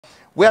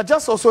we are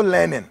just also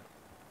learning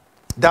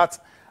that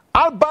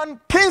Alban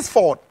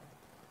Kingsford,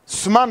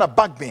 Sumana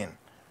Bagbin,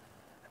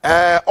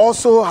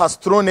 also has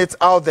thrown it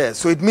out there.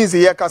 So it means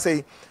here can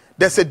say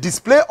there's a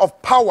display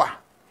of power.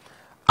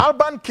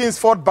 Alban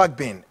Kingsford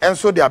Bagbin, and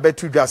so they are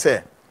better to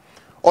say.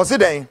 Or say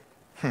then,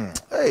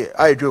 hey,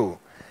 I do.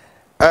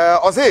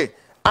 Or say,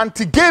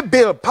 anti-gay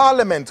bill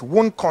parliament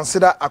won't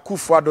consider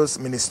Akufo-Addo's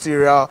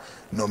ministerial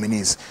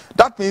nominees.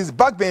 That means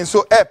Bagbin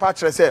so patch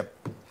say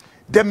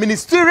the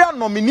ministerial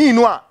nominee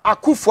no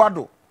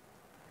Akufo-Addo.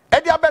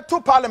 Edi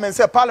abeto parliament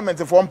say parliament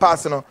for one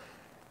person.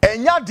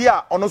 Enya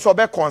dia ono so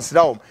be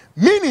consider.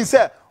 Meaning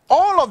say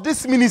all of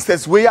these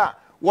ministers we are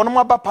one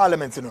of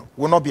parliament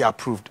will not be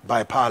approved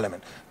by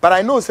parliament. But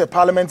I know say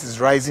parliament is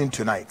rising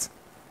tonight.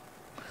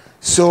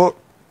 So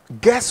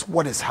guess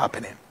what is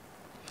happening?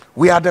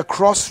 We are at the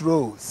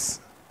crossroads.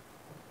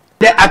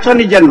 The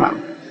Attorney General,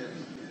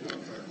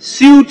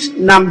 suit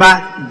number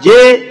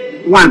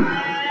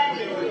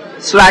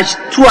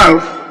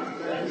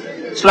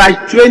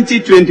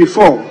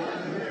J1/12/2024,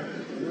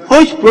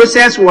 which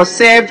process was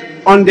served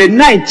on the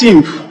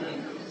 19th,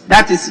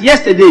 that is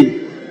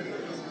yesterday,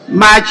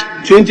 March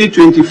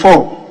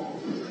 2024,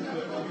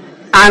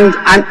 and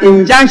an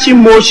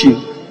injunction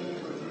motion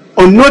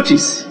on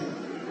notice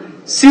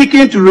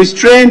seeking to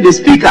restrain the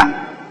Speaker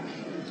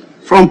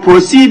from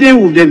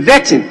proceeding with the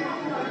vetting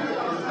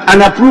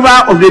and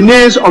approval of the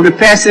names of the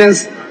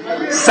persons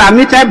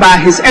submitted by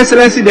His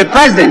Excellency the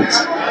President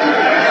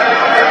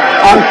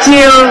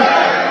until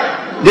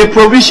the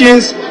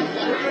provisions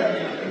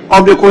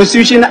of the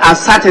Constitution are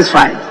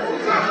satisfied.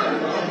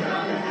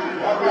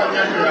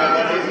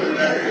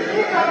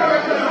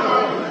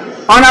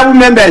 Honorable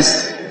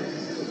members,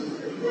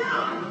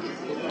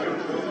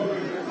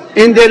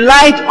 in the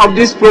light of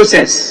this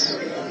process,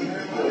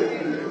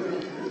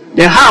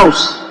 the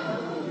House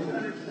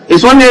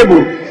is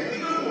unable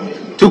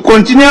to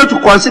continue to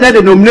consider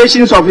the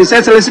nominations of His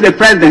Excellency the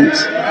President,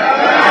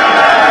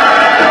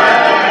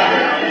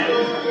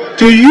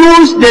 to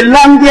use the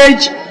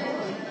language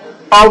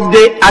of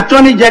the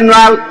Attorney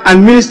General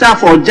and Minister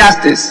for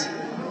Justice,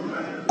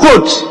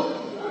 quote,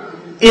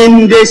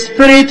 in the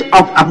spirit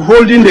of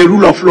upholding the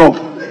rule of law,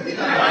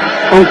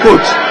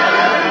 unquote,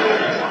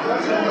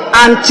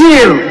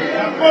 until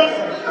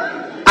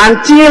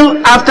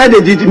after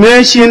the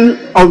determination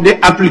of the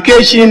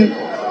application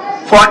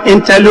for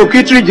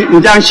interlocutory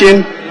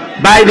injunction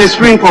by the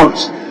Supreme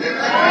Court.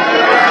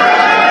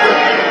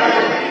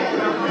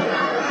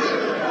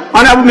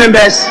 Honorable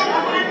members,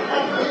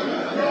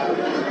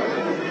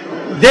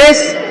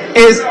 this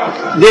is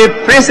the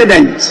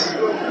precedent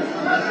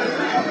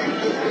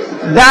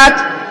that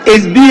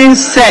is being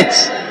set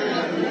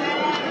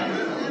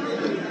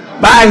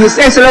by His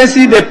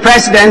Excellency the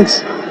President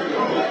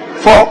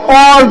for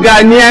all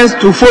Ghanaians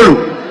to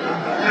follow.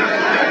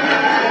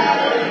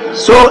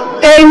 So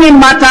any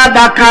matter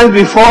that comes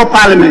before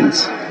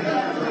Parliament,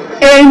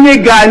 any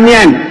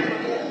Ghanaian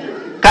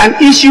can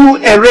issue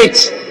a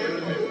writ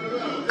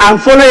and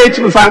follow it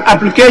with an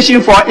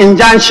application for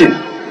injunction,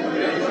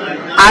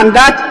 and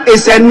that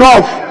is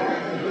enough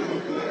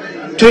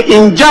to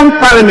injunct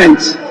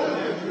Parliament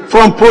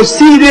from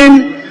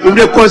proceeding with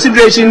the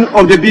consideration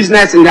of the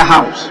business in the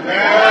House.